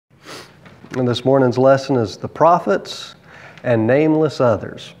And this morning's lesson is the prophets and nameless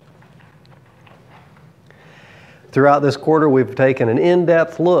others. Throughout this quarter, we've taken an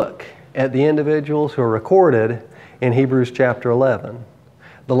in-depth look at the individuals who are recorded in Hebrews chapter 11.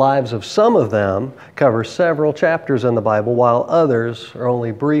 The lives of some of them cover several chapters in the Bible, while others are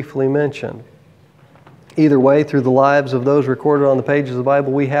only briefly mentioned. Either way, through the lives of those recorded on the pages of the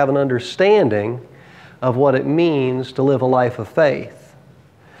Bible, we have an understanding of what it means to live a life of faith.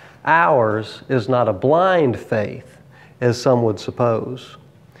 Ours is not a blind faith, as some would suppose.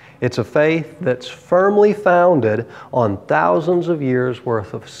 It's a faith that's firmly founded on thousands of years'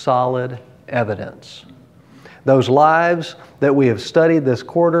 worth of solid evidence. Those lives that we have studied this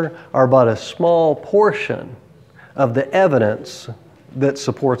quarter are but a small portion of the evidence that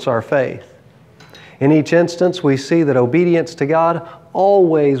supports our faith. In each instance, we see that obedience to God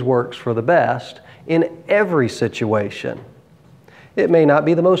always works for the best in every situation. It may not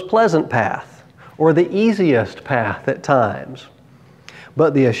be the most pleasant path or the easiest path at times,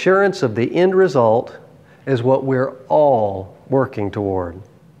 but the assurance of the end result is what we're all working toward.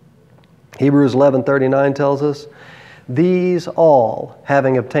 Hebrews 11:39 tells us, "These all,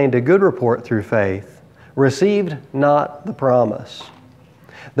 having obtained a good report through faith, received not the promise."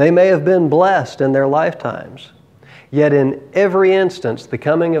 They may have been blessed in their lifetimes, yet in every instance the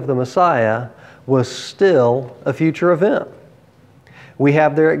coming of the Messiah was still a future event. We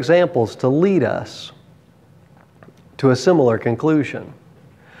have their examples to lead us to a similar conclusion.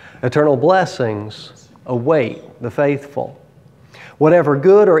 Eternal blessings await the faithful. Whatever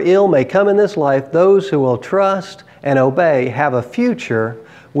good or ill may come in this life, those who will trust and obey have a future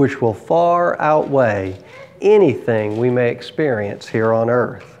which will far outweigh anything we may experience here on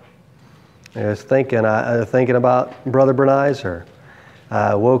earth. I was thinking about Brother Bernizer.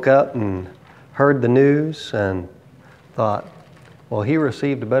 I woke up and heard the news and thought, well, he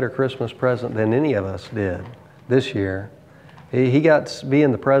received a better Christmas present than any of us did this year. He got to be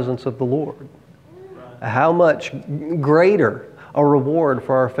in the presence of the Lord. How much greater a reward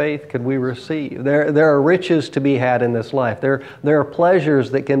for our faith could we receive? There are riches to be had in this life. There are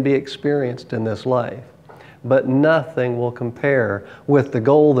pleasures that can be experienced in this life. But nothing will compare with the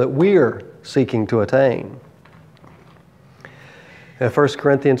goal that we're seeking to attain. In 1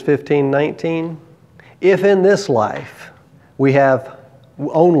 Corinthians 15:19, if in this life we have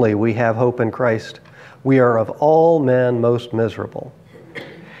hope in Christ, we are of all men most miserable.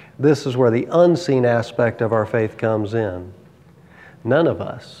 This is where the unseen aspect of our faith comes in. None of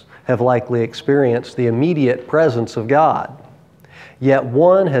us have likely experienced the immediate presence of God. Yet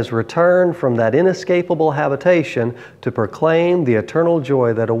one has returned from that inescapable habitation to proclaim the eternal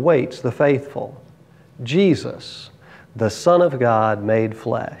joy that awaits the faithful. Jesus, the Son of God made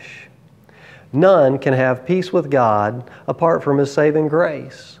flesh. None can have peace with God apart from His saving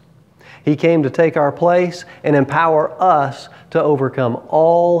grace. He came to take our place and empower us to overcome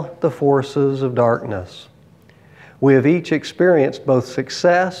all the forces of darkness. We have each experienced both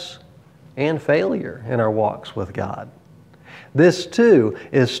success and failure in our walks with God. This, too,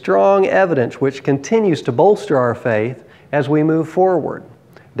 is strong evidence which continues to bolster our faith as we move forward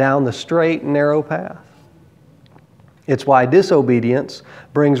down the straight and narrow path. It's why disobedience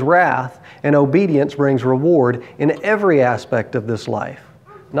brings wrath and obedience brings reward in every aspect of this life,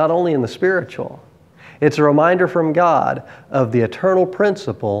 not only in the spiritual. It's a reminder from God of the eternal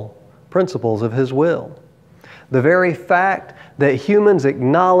principles of His will. The very fact that humans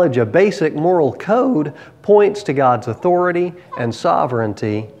acknowledge a basic moral code points to God's authority and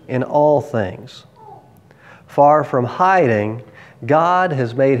sovereignty in all things. Far from hiding, God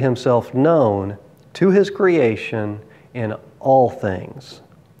has made Himself known to His creation in all things.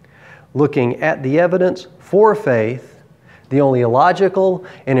 Looking at the evidence for faith, the only illogical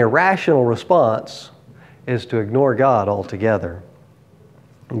and irrational response is to ignore God altogether.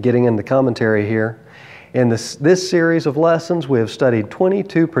 And getting into commentary here, in this series of lessons, we have studied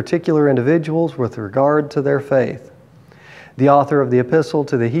 22 particular individuals with regard to their faith. The author of the epistle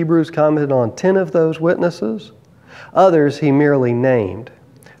to the Hebrews commented on 10 of those witnesses. Others he merely named.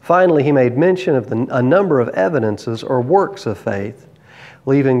 Finally, he made mention of a number of evidences or works of faith,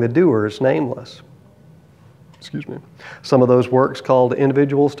 leaving the doers nameless. Some of those works called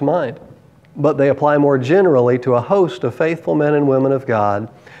individuals to mind, but they apply more generally to a host of faithful men and women of God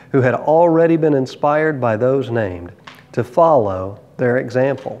who had already been inspired by those named to follow their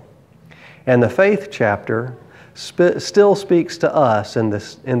example. And the faith chapter still speaks to us in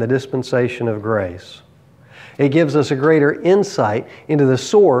the dispensation of grace. It gives us a greater insight into the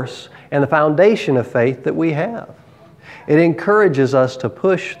source and the foundation of faith that we have. It encourages us to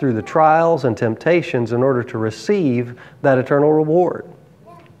push through the trials and temptations in order to receive that eternal reward.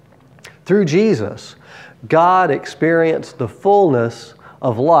 Through Jesus, God experienced the fullness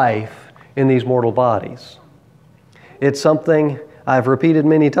of life in these mortal bodies. It's something I've repeated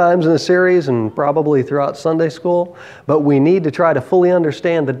many times in the series and probably throughout Sunday school, but we need to try to fully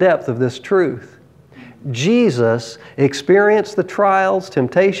understand the depth of this truth. Jesus experienced the trials,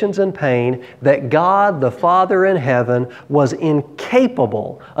 temptations, and pain that God the Father in heaven was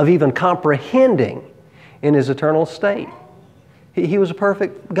incapable of even comprehending in His eternal state. He was a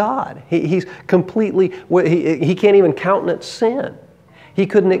perfect God. He's completely, He can't even countenance sin. He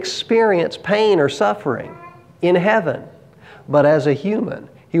couldn't experience pain or suffering in heaven. But as a human,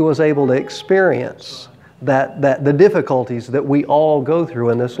 He was able to experience the difficulties that we all go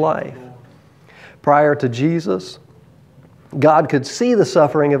through in this life. Prior to Jesus, God could see the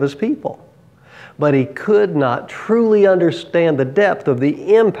suffering of His people, but He could not truly understand the depth of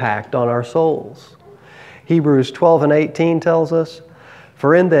the impact on our souls. Hebrews 12:18 tells us,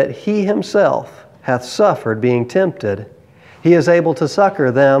 "For in that He Himself hath suffered being tempted, He is able to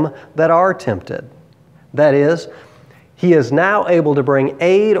succor them that are tempted." That is, He is now able to bring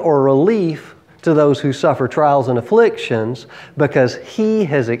aid or relief to those who suffer trials and afflictions because He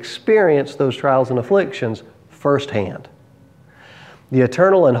has experienced those trials and afflictions firsthand. The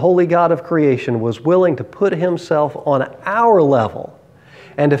eternal and holy God of creation was willing to put Himself on our level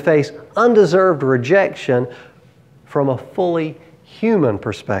and to face undeserved rejection from a fully human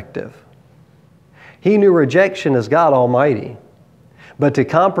perspective. He knew rejection as God Almighty, but to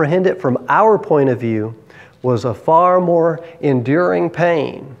comprehend it from our point of view was a far more enduring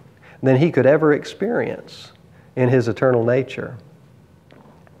pain than He could ever experience in His eternal nature.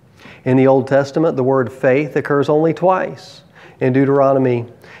 In the Old Testament, the word faith occurs only twice. In Deuteronomy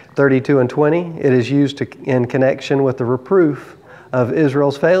 32:20, it is used in connection with the reproof of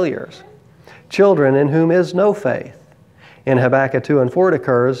Israel's failures. Children in whom is no faith. In Habakkuk 2:4, it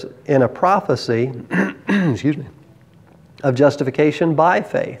occurs in a prophecy of justification by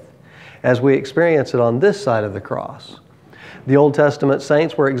faith, as we experience it on this side of the cross. The Old Testament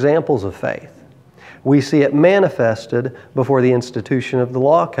saints were examples of faith. We see it manifested before the institution of the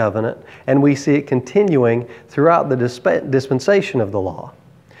law covenant, and we see it continuing throughout the dispensation of the law.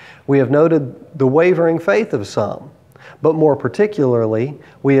 We have noted the wavering faith of some, but more particularly,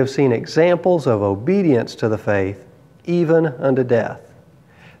 we have seen examples of obedience to the faith, even unto death.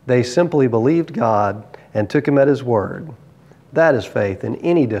 They simply believed God and took Him at His word. That is faith in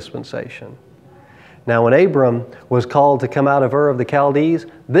any dispensation. Now, when Abram was called to come out of Ur of the Chaldees,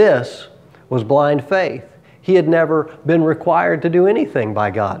 this was blind faith. He had never been required to do anything by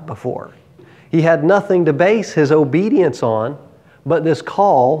God before. He had nothing to base his obedience on but this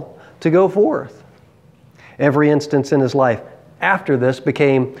call to go forth. Every instance in his life after this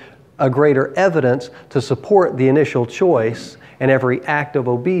became a greater evidence to support the initial choice and every act of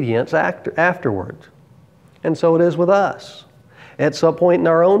obedience afterwards. And so it is with us. At some point in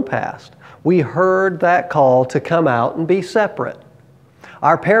our own past, we heard that call to come out and be separate.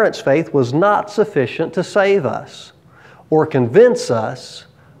 Our parents' faith was not sufficient to save us or convince us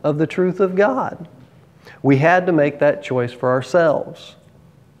of the truth of God. We had to make that choice for ourselves.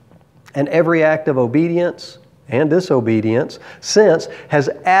 And every act of obedience and disobedience since has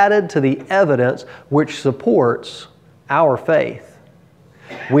added to the evidence which supports our faith.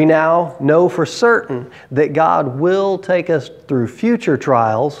 We now know for certain that God will take us through future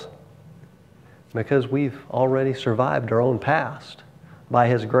trials because we've already survived our own past by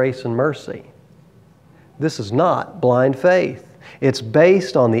His grace and mercy. This is not blind faith. It's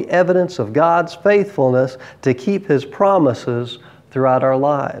based on the evidence of God's faithfulness to keep His promises throughout our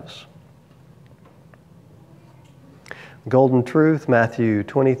lives. Golden truth, Matthew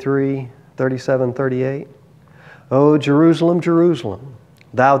 23:37-38. O Jerusalem, Jerusalem,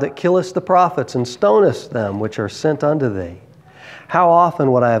 thou that killest the prophets and stonest them which are sent unto thee. How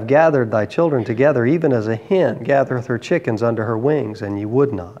often would I have gathered thy children together, even as a hen gathereth her chickens under her wings, and ye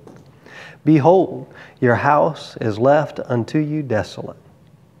would not. Behold, your house is left unto you desolate.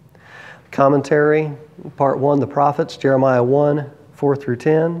 Commentary, Part 1, the prophets, Jeremiah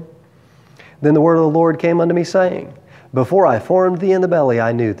 1:4-10. Then the word of the Lord came unto me, saying, Before I formed thee in the belly,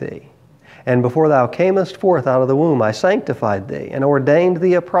 I knew thee. And before thou camest forth out of the womb, I sanctified thee, and ordained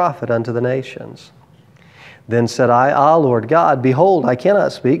thee a prophet unto the nations. Then said I, Ah, Lord God, behold, I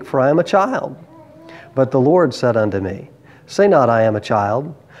cannot speak, for I am a child. But the Lord said unto me, Say not, I am a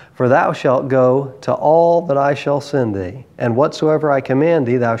child, for thou shalt go to all that I shall send thee, and whatsoever I command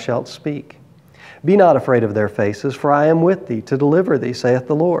thee thou shalt speak. Be not afraid of their faces, for I am with thee to deliver thee, saith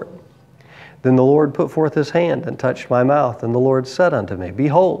the Lord. Then the Lord put forth His hand and touched my mouth, and the Lord said unto me,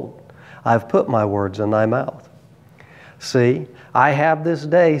 Behold, I have put my words in thy mouth. See, I have this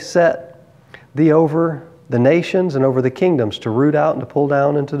day set thee over the nations and over the kingdoms, to root out and to pull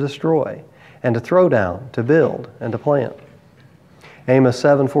down and to destroy, and to throw down, to build and to plant. Amos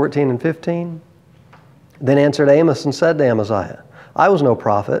 7:14 and 15. Then answered Amos and said to Amaziah, I was no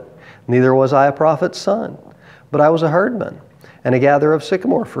prophet, neither was I a prophet's son, but I was a herdman and a gatherer of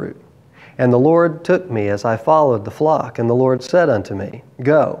sycamore fruit. And the Lord took me as I followed the flock, and the Lord said unto me,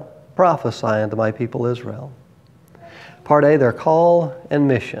 Go, prophesy unto my people Israel. Part A, their call and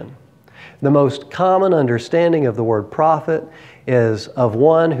mission. The most common understanding of the word prophet is of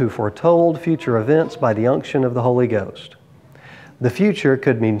one who foretold future events by the unction of the Holy Ghost. The future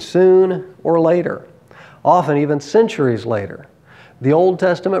could mean soon or later, often even centuries later. The Old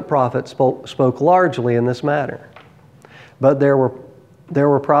Testament prophets spoke largely in this manner. But there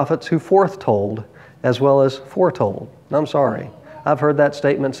were prophets who foretold as well as foretold. I'm sorry, I've heard that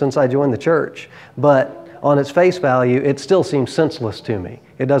statement since I joined the church, but on its face value, it still seems senseless to me.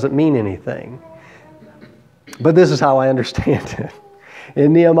 It doesn't mean anything. But this is how I understand it.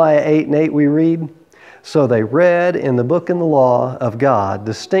 In Nehemiah 8:8 we read, So they read in the book and the law of God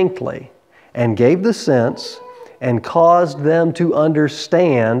distinctly, and gave the sense, and caused them to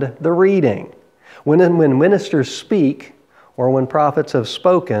understand the reading. When ministers speak, or when prophets have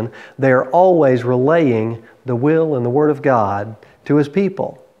spoken, they are always relaying the will and the word of God to His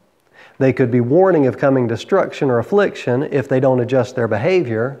people. They could be warning of coming destruction or affliction if they don't adjust their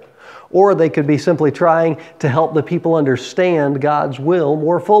behavior, or they could be simply trying to help the people understand God's will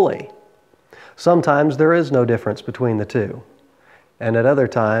more fully. Sometimes there is no difference between the two, and at other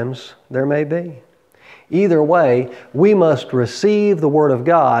times there may be. Either way, we must receive the Word of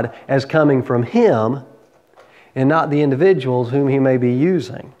God as coming from Him and not the individuals whom He may be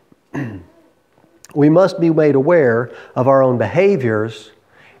using. We must be made aware of our own behaviors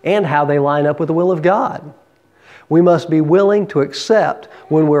and how they line up with the will of God. We must be willing to accept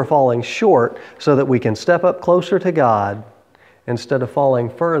when we're falling short so that we can step up closer to God instead of falling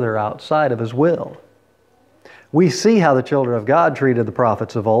further outside of His will. We see how the children of God treated the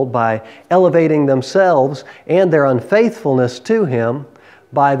prophets of old by elevating themselves and their unfaithfulness to Him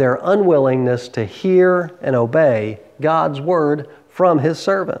by their unwillingness to hear and obey God's word from His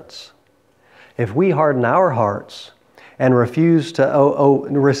servants. If we harden our hearts and refuse to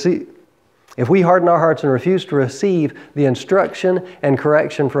receive the instruction and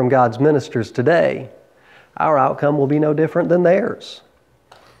correction from God's ministers today, our outcome will be no different than theirs.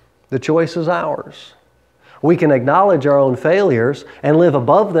 The choice is ours. We can acknowledge our own failures and live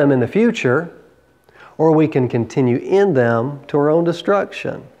above them in the future, or we can continue in them to our own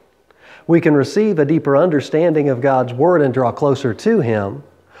destruction. We can receive a deeper understanding of God's Word and draw closer to Him,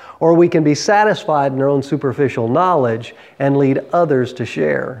 or we can be satisfied in our own superficial knowledge and lead others to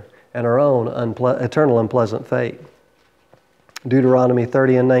share in our own eternal unpleasant fate. Deuteronomy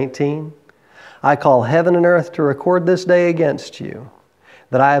 30 and 19, I call heaven and earth to record this day against you,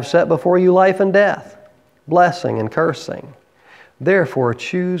 that I have set before you life and death, blessing and cursing. Therefore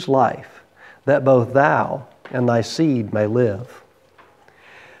choose life, that both thou and thy seed may live.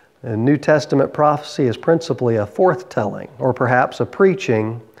 The New Testament prophecy is principally a forthtelling, or perhaps a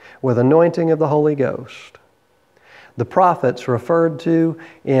preaching with anointing of the Holy Ghost. The prophets referred to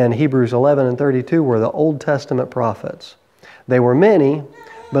in Hebrews 11 and 32 were the Old Testament prophets. They were many,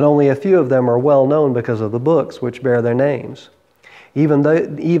 but only a few of them are well known because of the books which bear their names.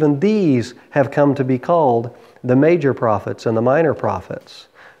 Even these have come to be called the major prophets and the minor prophets,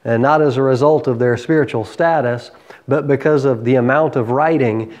 and not as a result of their spiritual status, but because of the amount of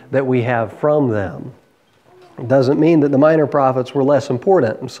writing that we have from them. It doesn't mean that the minor prophets were less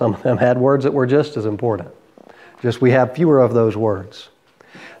important. Some of them had words that were just as important. Just we have fewer of those words.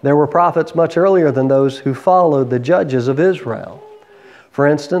 There were prophets much earlier than those who followed the judges of Israel. For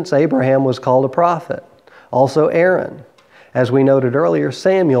instance, Abraham was called a prophet. Also Aaron. As we noted earlier,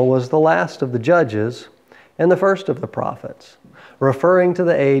 Samuel was the last of the judges and the first of the prophets, referring to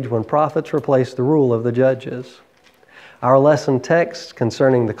the age when prophets replaced the rule of the judges. Our lesson texts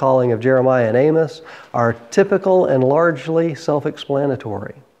concerning the calling of Jeremiah and Amos are typical and largely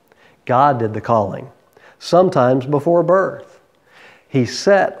self-explanatory. God did the calling, sometimes before birth. He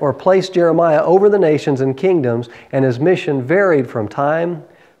set or placed Jeremiah over the nations and kingdoms, and his mission varied from time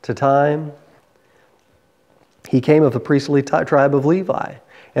to time. He came of the priestly tribe of Levi,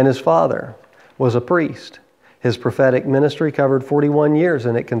 and his father was a priest. His prophetic ministry covered 41 years,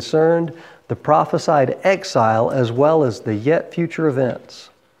 and it concerned the prophesied exile as well as the yet future events.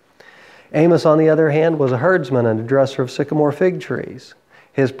 Amos, on the other hand, was a herdsman and a dresser of sycamore fig trees.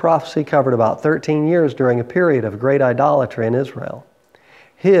 His prophecy covered about 13 years during a period of great idolatry in Israel.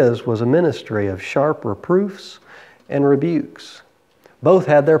 His was a ministry of sharp reproofs and rebukes. Both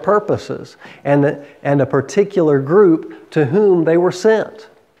had their purposes and a particular group to whom they were sent.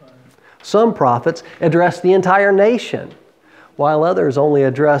 Some prophets addressed the entire nation, while others only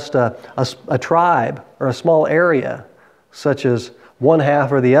addressed a tribe or a small area, such as one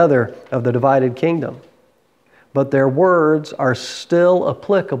half or the other of the divided kingdom. But their words are still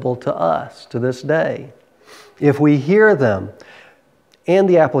applicable to us to this day. If we hear them and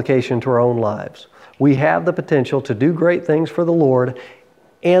the application to our own lives, we have the potential to do great things for the Lord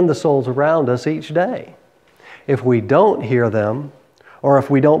and the souls around us each day. If we don't hear them, or if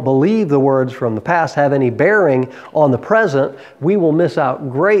we don't believe the words from the past have any bearing on the present, we will miss out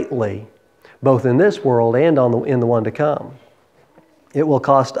greatly, both in this world and in the one to come. It will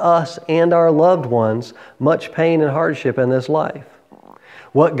cost us and our loved ones much pain and hardship in this life.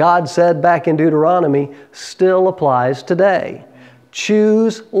 What God said back in Deuteronomy still applies today.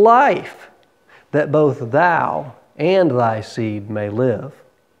 Choose life, that both thou and thy seed may live.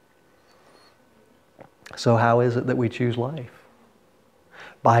 So how is it that we choose life?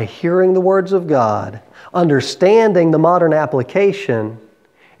 By hearing the words of God, understanding the modern application,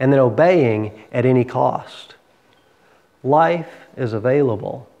 and then obeying at any cost. Life is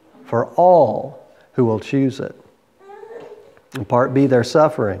available for all who will choose it. In part B, their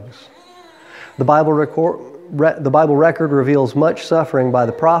sufferings. The Bible record reveals much suffering by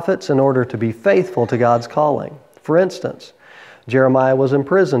the prophets in order to be faithful to God's calling. For instance, Jeremiah was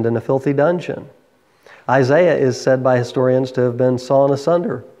imprisoned in a filthy dungeon. Isaiah is said by historians to have been sawn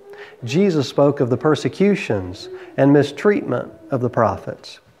asunder. Jesus spoke of the persecutions and mistreatment of the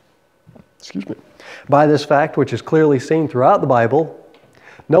prophets. By this fact, which is clearly seen throughout the Bible,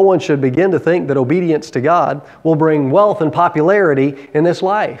 no one should begin to think that obedience to God will bring wealth and popularity in this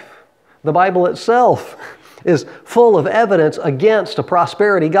life. The Bible itself is full of evidence against a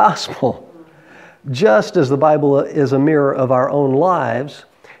prosperity gospel. Just as the Bible is a mirror of our own lives,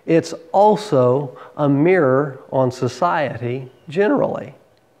 it's also a mirror on society generally.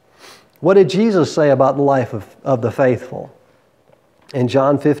 What did Jesus say about the life of the faithful? In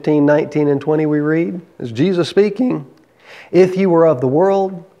John 15, 19, and 20 we read, is Jesus speaking, "If you were of the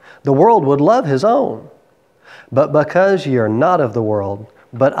world would love his own. But because ye are not of the world,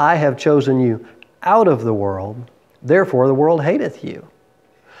 but I have chosen you out of the world, therefore the world hateth you.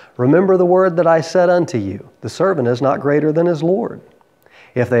 Remember the word that I said unto you, the servant is not greater than his Lord.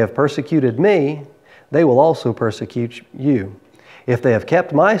 If they have persecuted me, they will also persecute you. If they have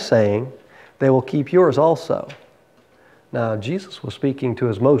kept my saying, they will keep yours also." Now, Jesus was speaking to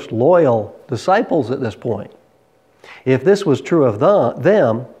his most loyal disciples at this point. If this was true of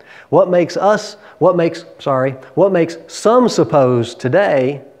them, what makes some suppose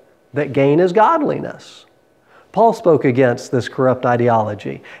today that gain is godliness? Paul spoke against this corrupt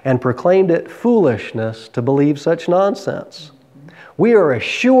ideology and proclaimed it foolishness to believe such nonsense. We are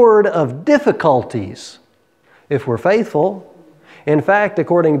assured of difficulties if we're faithful. In fact,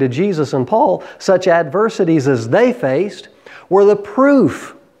 according to Jesus and Paul, such adversities as they faced were the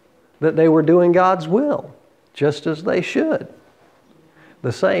proof that they were doing God's will, just as they should.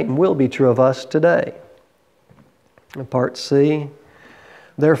 The same will be true of us today. In part C,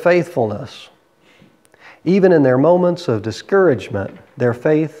 their faithfulness. Even in their moments of discouragement, their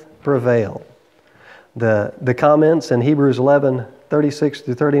faith prevailed. The comments in Hebrews 11, 36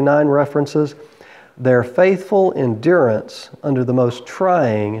 through 39 references their faithful endurance under the most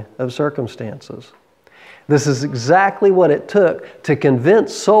trying of circumstances. This is exactly what it took to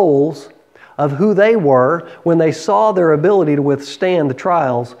convince souls of who they were when they saw their ability to withstand the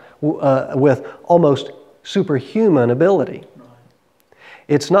trials with almost superhuman ability.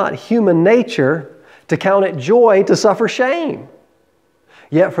 It's not human nature to count it joy to suffer shame.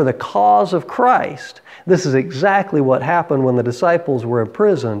 Yet for the cause of Christ, this is exactly what happened when the disciples were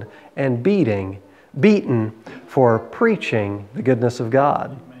imprisoned and beaten for preaching the goodness of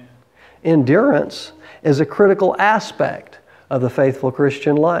God. Endurance is a critical aspect of the faithful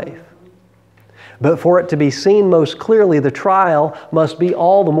Christian life. But for it to be seen most clearly, the trial must be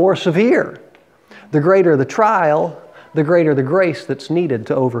all the more severe. The greater the trial, the greater the grace that's needed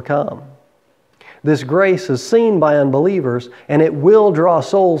to overcome. This grace is seen by unbelievers, and it will draw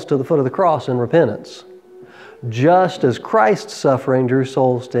souls to the foot of the cross in repentance. Just as Christ's suffering drew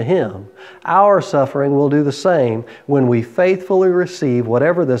souls to Him, our suffering will do the same when we faithfully receive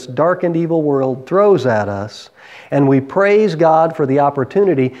whatever this dark and evil world throws at us, and we praise God for the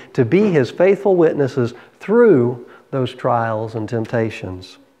opportunity to be His faithful witnesses through those trials and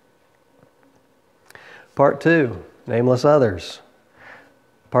temptations. Part 2, nameless others.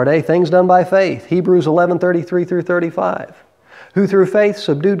 Part A, things done by faith. Hebrews 11:33 through 35. who through faith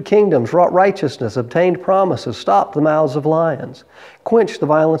subdued kingdoms, wrought righteousness, obtained promises, stopped the mouths of lions, quenched the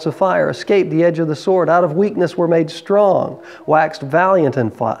violence of fire, escaped the edge of the sword, out of weakness were made strong, waxed valiant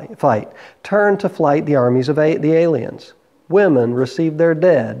in fight, turned to flight the armies of the aliens. Women received their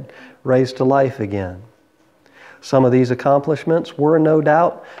dead, raised to life again. Some of these accomplishments were no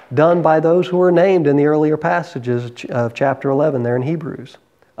doubt done by those who were named in the earlier passages of chapter 11 there in Hebrews.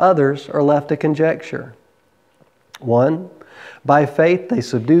 Others are left to conjecture. 1. By faith they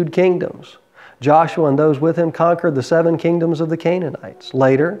subdued kingdoms. Joshua and those with him conquered the 7 kingdoms of the Canaanites.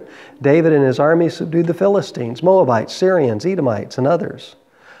 Later, David and his army subdued the Philistines, Moabites, Syrians, Edomites, and others.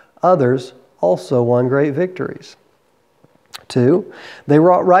 Others also won great victories. 2, they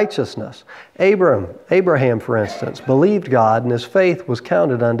wrought righteousness. Abraham, for instance, believed God, and his faith was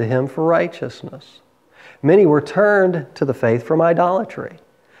counted unto him for righteousness. Many were turned to the faith from idolatry.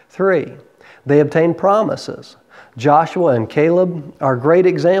 3, they obtained promises. Joshua and Caleb are great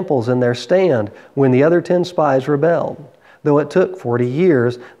examples in their stand when the other 10 spies rebelled. Though it took 40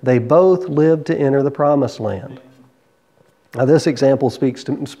 years, they both lived to enter the promised land. Now, this example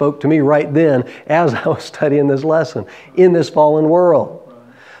spoke to me right then as I was studying this lesson. In this fallen world,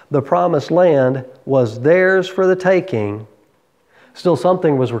 the promised land was theirs for the taking. Still,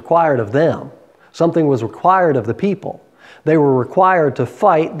 something was required of them. Something was required of the people. They were required to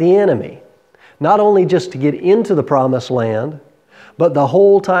fight the enemy. Not only just to get into the promised land, but the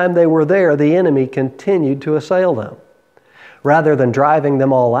whole time they were there, the enemy continued to assail them. Rather than driving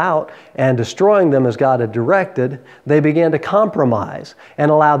them all out and destroying them as God had directed, they began to compromise and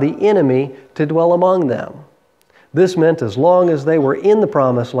allow the enemy to dwell among them. This meant as long as they were in the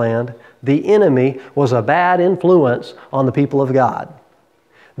promised land, the enemy was a bad influence on the people of God.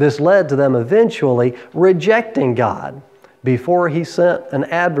 This led to them eventually rejecting God before He sent an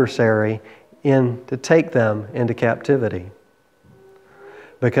adversary in to take them into captivity.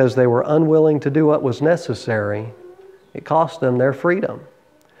 Because they were unwilling to do what was necessary, it cost them their freedom.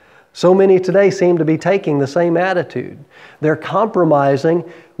 So many today seem to be taking the same attitude. They're compromising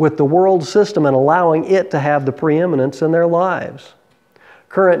with the world system and allowing it to have the preeminence in their lives.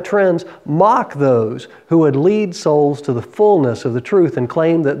 Current trends mock those who would lead souls to the fullness of the truth and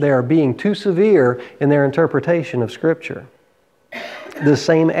claim that they are being too severe in their interpretation of Scripture. This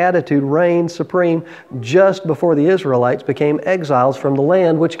same attitude reigned supreme just before the Israelites became exiles from the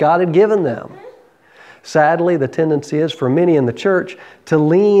land which God had given them. Sadly, the tendency is for many in the church to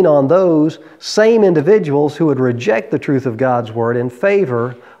lean on those same individuals who would reject the truth of God's Word in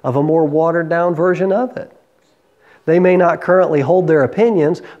favor of a more watered-down version of it. They may not currently hold their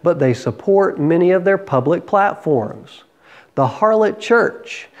opinions, but they support many of their public platforms. The harlot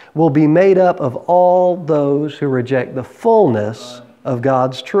church will be made up of all those who reject the fullness of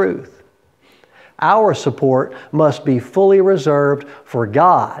God's truth. Our support must be fully reserved for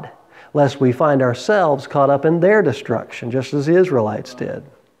God, lest we find ourselves caught up in their destruction, just as the Israelites did.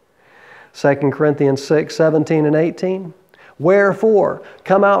 2 Corinthians 6, 17 and 18. Wherefore,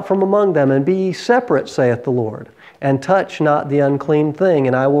 come out from among them, and be ye separate, saith the Lord, and touch not the unclean thing,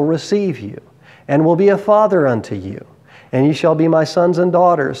 and I will receive you, and will be a father unto you, and ye shall be my sons and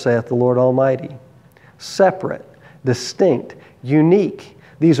daughters, saith the Lord Almighty. Separate, distinct, unique.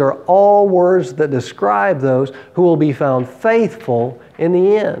 These are all words that describe those who will be found faithful in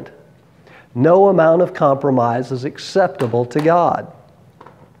the end. No amount of compromise is acceptable to God.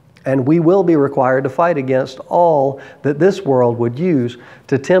 And we will be required to fight against all that this world would use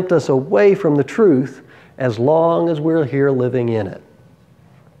to tempt us away from the truth as long as we're here living in it.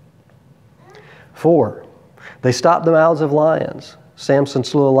 4, they stopped the mouths of lions. Samson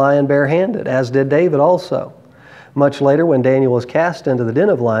slew a lion barehanded, as did David also. Much later, when Daniel was cast into the den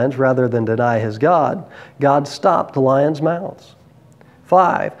of lions, rather than deny his God, God stopped the lions' mouths.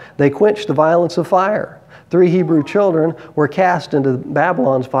 5, they quenched the violence of fire. 3 Hebrew children were cast into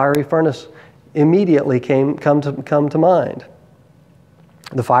Babylon's fiery furnace. Immediately come to mind.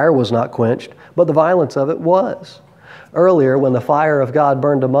 The fire was not quenched, but the violence of it was. Earlier, when the fire of God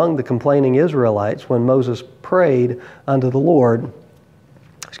burned among the complaining Israelites, when Moses prayed unto the Lord,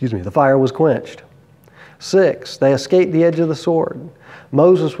 the fire was quenched. 6, they escaped the edge of the sword.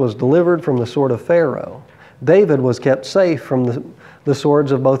 Moses was delivered from the sword of Pharaoh. David was kept safe from the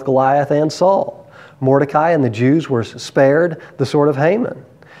swords of both Goliath and Saul. Mordecai and the Jews were spared the sword of Haman.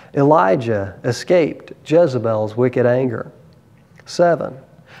 Elijah escaped Jezebel's wicked anger. 7,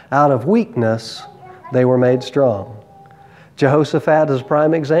 out of weakness they were made strong. Jehoshaphat is a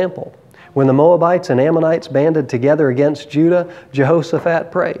prime example. When the Moabites and Ammonites banded together against Judah,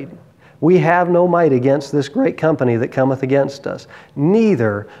 Jehoshaphat prayed. We have no might against this great company that cometh against us.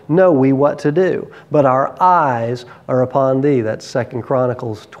 Neither know we what to do, but our eyes are upon thee. That's 2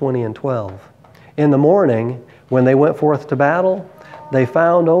 Chronicles 20 and 12. In the morning, when they went forth to battle, they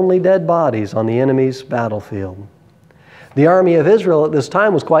found only dead bodies on the enemy's battlefield. The army of Israel at this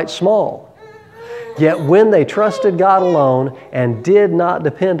time was quite small. Yet when they trusted God alone and did not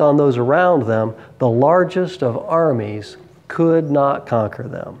depend on those around them, the largest of armies could not conquer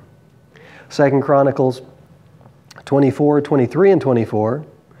them. 2 Chronicles 24, 23, and 24.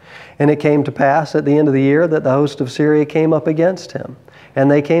 And it came to pass at the end of the year that the host of Syria came up against him. And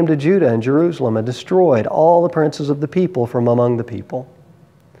they came to Judah and Jerusalem and destroyed all the princes of the people from among the people.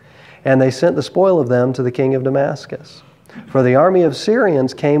 And they sent the spoil of them to the king of Damascus. For the army of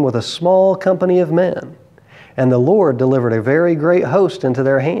Syrians came with a small company of men. And the Lord delivered a very great host into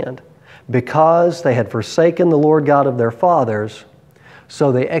their hand, because they had forsaken the Lord God of their fathers.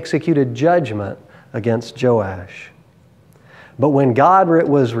 So they executed judgment against Joash. But when they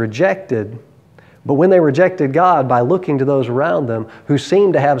rejected God by looking to those around them who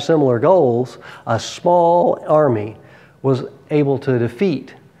seemed to have similar goals, a small army was able to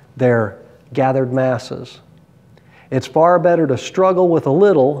defeat their gathered masses. It's far better to struggle with a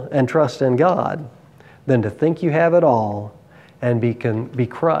little and trust in God than to think you have it all and be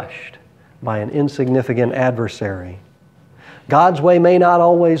crushed by an insignificant adversary. God's way may not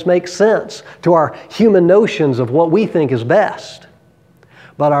always make sense to our human notions of what we think is best,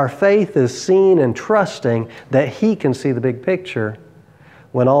 but our faith is seen in trusting that He can see the big picture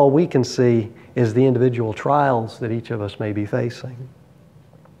when all we can see is the individual trials that each of us may be facing.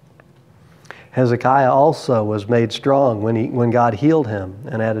 Hezekiah also was made strong when God healed him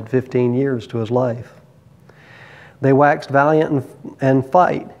and added 15 years to his life. They waxed valiant and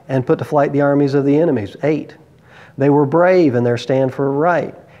fight and put to flight the armies of the enemies. 8. They were brave in their stand for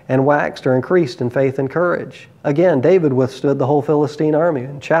right and waxed or increased in faith and courage. Again, David withstood the whole Philistine army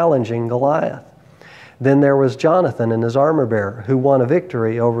in challenging Goliath. Then there was Jonathan and his armor-bearer, who won a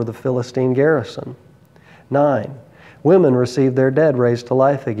victory over the Philistine garrison. 9. Women received their dead raised to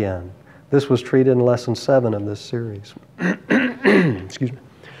life again. This was treated in lesson 7 of this series. Excuse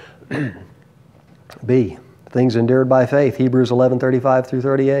me. B. Things endured by faith, Hebrews 11:35 through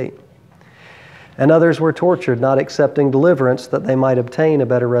 38. And others were tortured, not accepting deliverance, that they might obtain a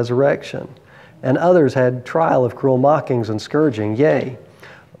better resurrection. And others had trial of cruel mockings and scourging, yea,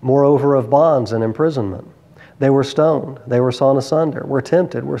 moreover of bonds and imprisonment. They were stoned, they were sawn asunder, were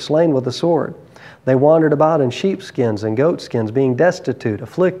tempted, were slain with the sword. They wandered about in sheepskins and goatskins, being destitute,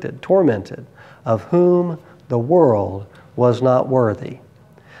 afflicted, tormented, of whom the world was not worthy.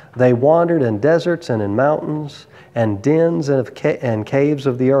 They wandered in deserts and in mountains and dens and caves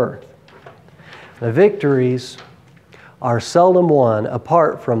of the earth. The victories are seldom won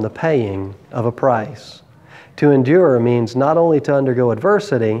apart from the paying of a price. To endure means not only to undergo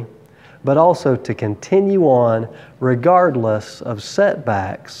adversity, but also to continue on regardless of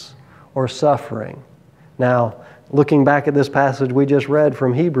setbacks or suffering. Now, looking back at this passage we just read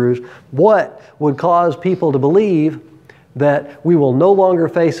from Hebrews, what would cause people to believe that we will no longer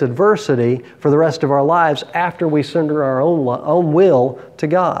face adversity for the rest of our lives after we surrender our own will to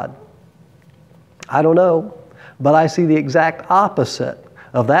God? I don't know, but I see the exact opposite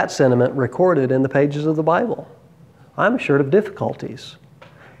of that sentiment recorded in the pages of the Bible. I'm assured of difficulties,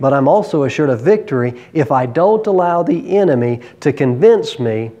 but I'm also assured of victory if I don't allow the enemy to convince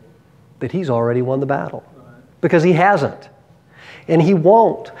me that he's already won the battle. Because he hasn't. And he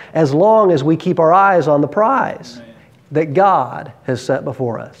won't as long as we keep our eyes on the prize that God has set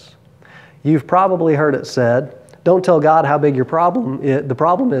before us. You've probably heard it said, don't tell God how big the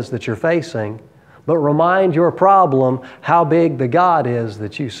problem is that you're facing, but remind your problem how big the God is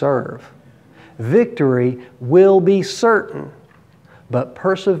that you serve. Victory will be certain, but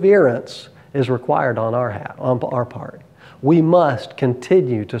perseverance is required on our part. We must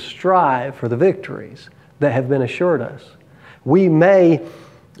continue to strive for the victories that have been assured us. We may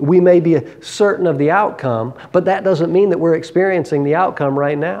be certain of the outcome, but that doesn't mean that we're experiencing the outcome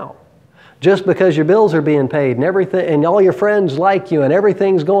right now. Just because your bills are being paid and everything, and all your friends like you and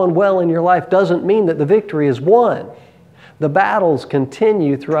everything's going well in your life doesn't mean that the victory is won. The battles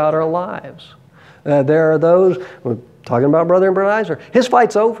continue throughout our lives. There are those, we're talking about Brother and Brother Isaac, his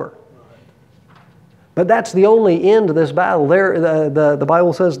fight's over. But that's the only end to this battle. The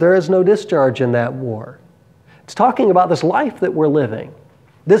Bible says there is no discharge in that war. It's talking about this life that we're living.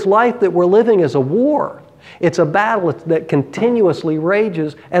 This life that we're living is a war. It's a battle that continuously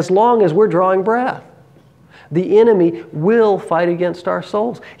rages as long as we're drawing breath. The enemy will fight against our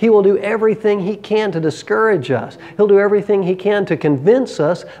souls. He will do everything he can to discourage us. He'll do everything he can to convince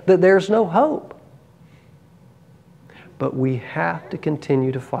us that there's no hope. But we have to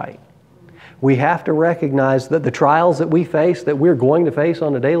continue to fight. We have to recognize that the trials that we face, that we're going to face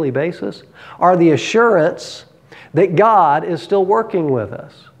on a daily basis, are the assurance that God is still working with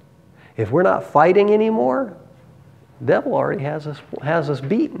us. If we're not fighting anymore, the devil already has us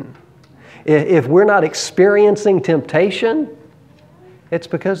beaten. If we're not experiencing temptation, it's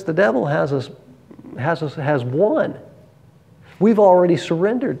because the devil has won. We've already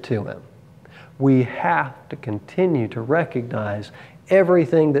surrendered to him. We have to continue to recognize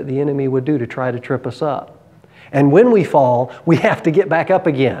everything that the enemy would do to try to trip us up. And when we fall, we have to get back up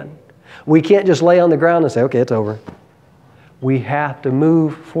again. We can't just lay on the ground and say, okay, it's over. We have to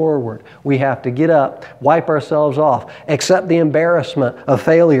move forward. We have to get up, wipe ourselves off, accept the embarrassment of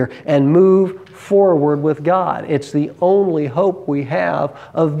failure, and move forward with God. It's the only hope we have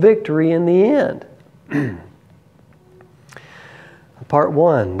of victory in the end. Part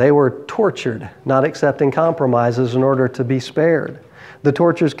 1, they were tortured, not accepting compromises in order to be spared. The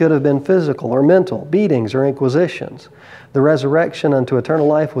tortures could have been physical or mental, beatings or inquisitions. The resurrection unto eternal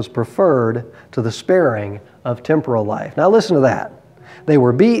life was preferred to the sparing of temporal life. Now listen to that. They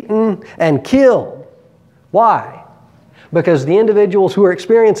were beaten and killed. Why? Because the individuals who are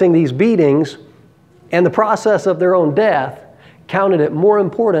experiencing these beatings and the process of their own death counted it more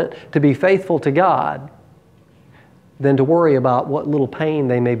important to be faithful to God than to worry about what little pain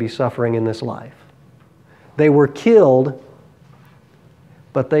they may be suffering in this life. They were killed,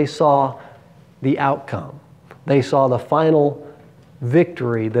 but they saw the outcome. They saw the final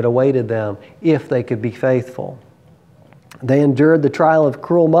victory that awaited them if they could be faithful. They endured the trial of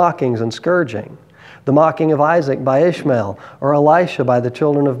cruel mockings and scourging, the mocking of Isaac by Ishmael or Elisha by the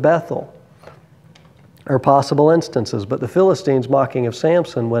children of Bethel are possible instances, but the Philistines' mocking of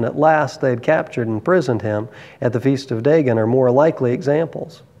Samson when at last they had captured and imprisoned him at the Feast of Dagon are more likely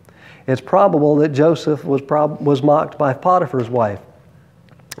examples. It's probable that Joseph was mocked by Potiphar's wife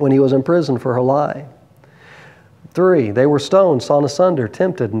when he was imprisoned for her lie. 3, they were stoned, sawn asunder,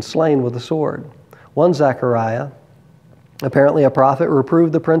 tempted, and slain with the sword. 1 Zechariah, apparently a prophet,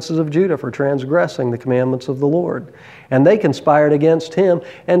 reproved the princes of Judah for transgressing the commandments of the Lord. And they conspired against him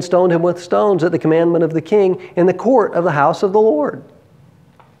and stoned him with stones at the commandment of the king in the court of the house of the Lord.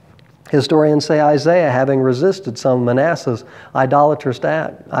 Historians say Isaiah, having resisted some of Manasseh's idolatrous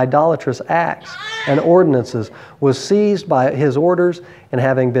acts and ordinances, was seized by his orders, and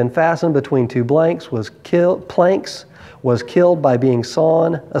having been fastened between two planks, was killed by being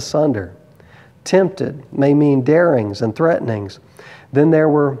sawn asunder. Tempted may mean darings and threatenings. Then there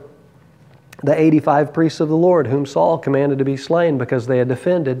were the 85 priests of the Lord, whom Saul commanded to be slain because they had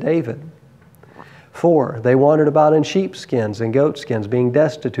defended David. 4, they wandered about in sheepskins and goatskins, being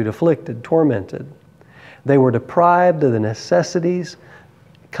destitute, afflicted, tormented. They were deprived of the necessities,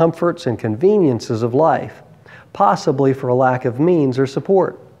 comforts, and conveniences of life, possibly for a lack of means or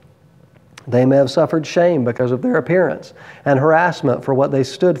support. They may have suffered shame because of their appearance and harassment for what they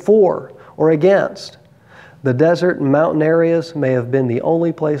stood for or against. The desert and mountain areas may have been the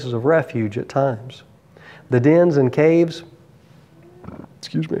only places of refuge at times. The dens and caves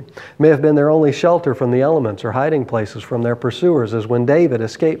may have been their only shelter from the elements or hiding places from their pursuers, as when David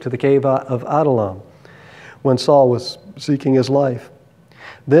escaped to the cave of Adullam when Saul was seeking his life.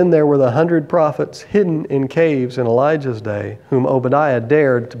 Then there were the 100 prophets hidden in caves in Elijah's day, whom Obadiah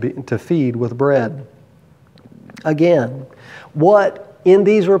dared to feed with bread. Again, what in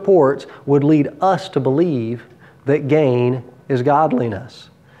these reports would lead us to believe that gain is godliness?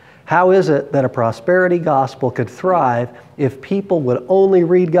 How is it that a prosperity gospel could thrive if people would only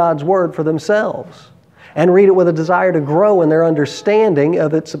read God's Word for themselves and read it with a desire to grow in their understanding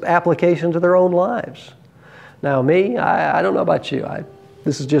of its application to their own lives? Now me, I don't know about you.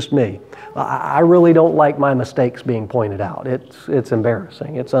 This is just me. I really don't like my mistakes being pointed out. It's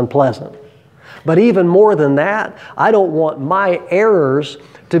embarrassing. It's unpleasant. But even more than that, I don't want my errors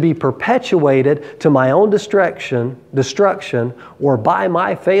to be perpetuated to my own destruction, or by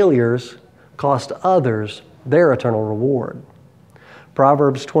my failures cost others their eternal reward.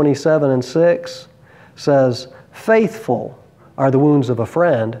 Proverbs 27:6 says, "Faithful are the wounds of a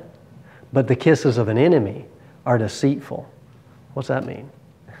friend, but the kisses of an enemy are deceitful." What's that mean?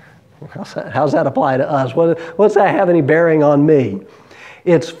 How's that apply to us? What's that have any bearing on me?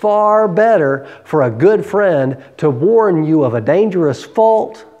 It's far better for a good friend to warn you of a dangerous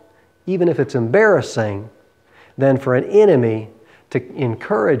fault, even if it's embarrassing, than for an enemy to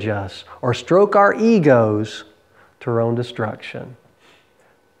encourage us or stroke our egos to our own destruction.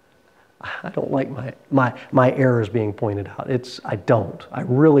 I don't like my errors being pointed out. I don't. I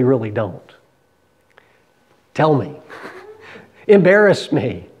really, really don't. Tell me. Embarrass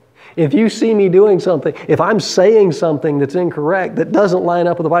me. If you see me doing something, if I'm saying something that's incorrect, that doesn't line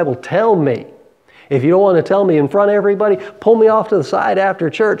up with the Bible, tell me. If you don't want to tell me in front of everybody, pull me off to the side after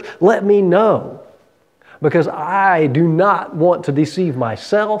church. Let me know. Because I do not want to deceive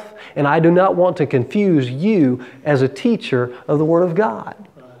myself, and I do not want to confuse you as a teacher of the Word of God.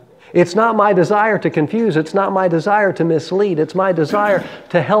 It's not my desire to confuse. It's not my desire to mislead. It's my desire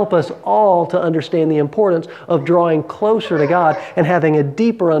to help us all to understand the importance of drawing closer to God and having a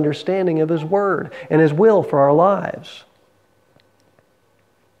deeper understanding of His Word and His will for our lives.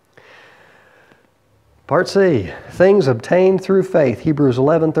 Part C, things obtained through faith, Hebrews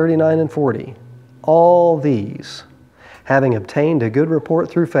 11:39 and 40. All these, having obtained a good report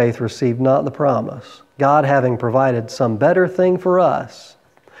through faith, received not the promise, God having provided some better thing for us,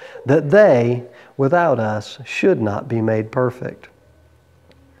 that they, without us, should not be made perfect.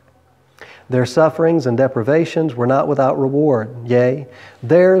 Their sufferings and deprivations were not without reward. Yea,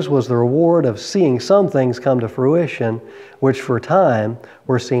 theirs was the reward of seeing some things come to fruition, which for a time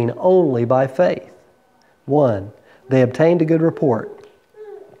were seen only by faith. 1. They obtained a good report,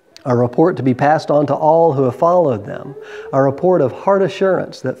 a report to be passed on to all who have followed them, a report of heart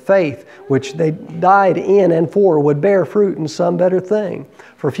assurance that faith, which they died in and for, would bear fruit in some better thing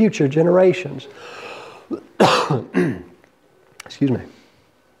for future generations. Excuse me.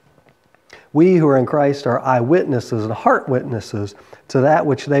 We who are in Christ are eyewitnesses and heart witnesses to that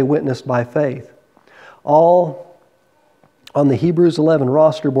which they witnessed by faith. All on the Hebrews 11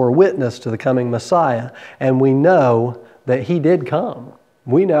 roster bore witness to the coming Messiah, and we know that He did come.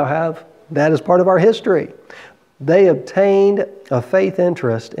 We now have that as part of our history. They obtained a faith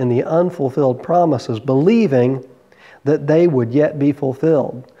interest in the unfulfilled promises, believing that they would yet be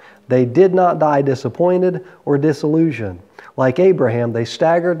fulfilled. They did not die disappointed or disillusioned. Like Abraham, they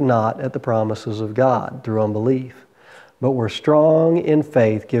staggered not at the promises of God through unbelief, but were strong in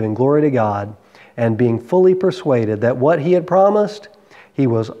faith, giving glory to God, and being fully persuaded that what He had promised, He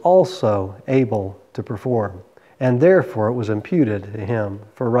was also able to perform. And therefore it was imputed to Him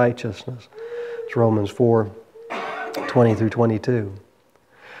for righteousness. It's Romans 4:20 through 22.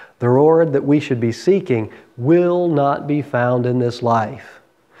 The reward that we should be seeking will not be found in this life.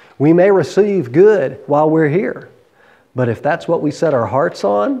 We may receive good while we're here, but if that's what we set our hearts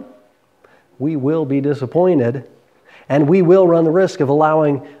on, we will be disappointed, and we will run the risk of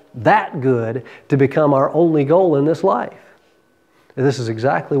allowing that good to become our only goal in this life. This is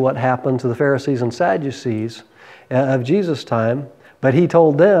exactly what happened to the Pharisees and Sadducees of Jesus' time, but He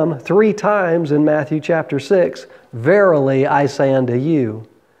told them 3 times in Matthew chapter 6, "Verily I say unto you,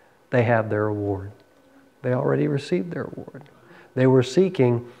 they have their reward." They already received their reward. They were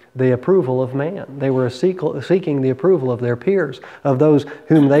seeking the approval of man. They were seeking the approval of their peers, of those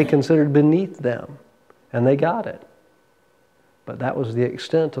whom they considered beneath them, and they got it. But that was the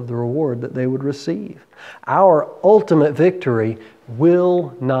extent of the reward that they would receive. Our ultimate victory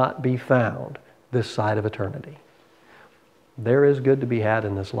will not be found this side of eternity. There is good to be had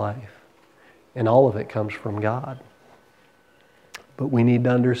in this life, and all of it comes from God. But we need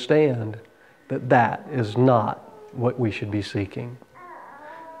to understand that that is not what we should be seeking.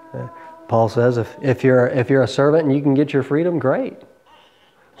 Paul says, if you're a servant and you can get your freedom, great.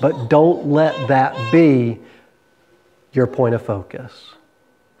 But don't let that be your point of focus.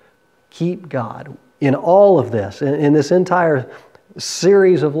 Keep God. In all of this, in this entire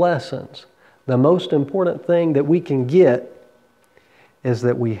series of lessons, the most important thing that we can get is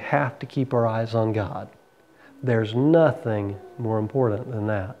that we have to keep our eyes on God. There's nothing more important than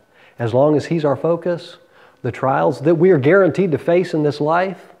that. As long as He's our focus, the trials that we are guaranteed to face in this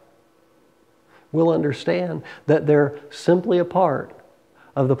life, we'll understand that they're simply a part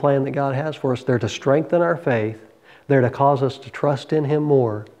of the plan that God has for us. They're to strengthen our faith. They're to cause us to trust in Him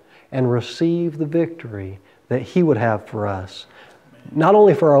more and receive the victory that He would have for us, not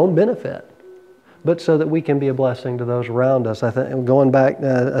only for our own benefit, but so that we can be a blessing to those around us. I think, going back,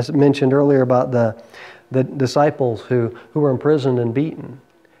 I mentioned earlier about the disciples who were imprisoned and beaten.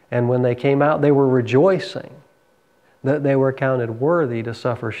 And when they came out, they were rejoicing that they were counted worthy to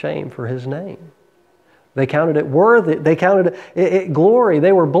suffer shame for His name. They counted it worthy. They counted it glory.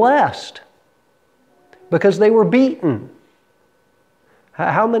 They were blessed because they were beaten.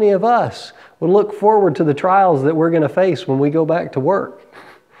 How many of us would look forward to the trials that we're going to face when we go back to work?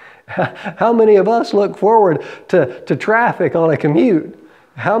 How many of us look forward to traffic on a commute?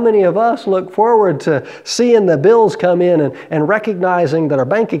 How many of us look forward to seeing the bills come in and recognizing that our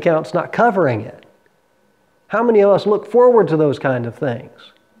bank account's not covering it? How many of us look forward to those kind of things?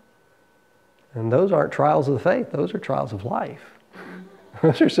 And those aren't trials of the faith. Those are trials of life.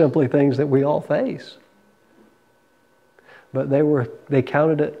 Those are simply things that we all face. But they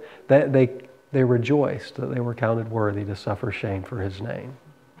counted it, that they rejoiced that they were counted worthy to suffer shame for His name.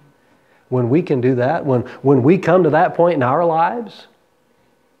 When we can do that, when we come to that point in our lives,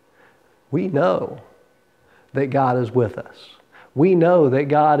 we know that God is with us. We know that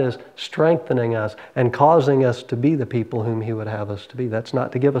God is strengthening us and causing us to be the people whom He would have us to be. That's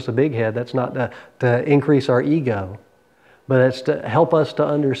not to give us a big head. That's not to increase our ego. But it's to help us to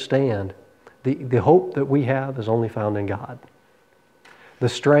understand the hope that we have is only found in God. The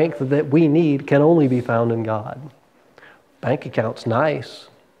strength that we need can only be found in God. Bank account's nice,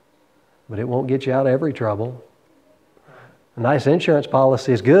 but it won't get you out of every trouble. A nice insurance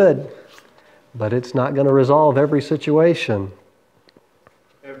policy is good, but it's not going to resolve every situation.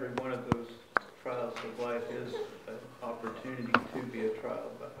 Every one of those trials of life is an opportunity to be a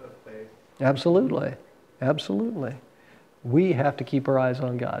trial of faith. Absolutely. Absolutely. We have to keep our eyes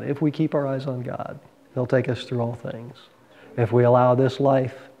on God. If we keep our eyes on God, He'll take us through all things. If we allow this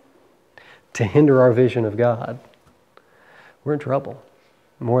life to hinder our vision of God, we're in trouble.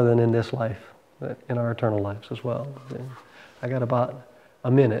 More than in this life, but in our eternal lives as well. I got about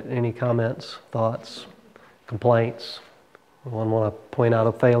a minute. Any comments, thoughts, complaints? Anyone want to point out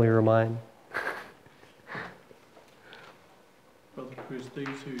a failure of mine? Brother Kryss, these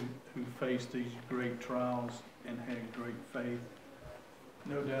who face these great trials and had great faith,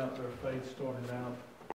 no doubt their faith started out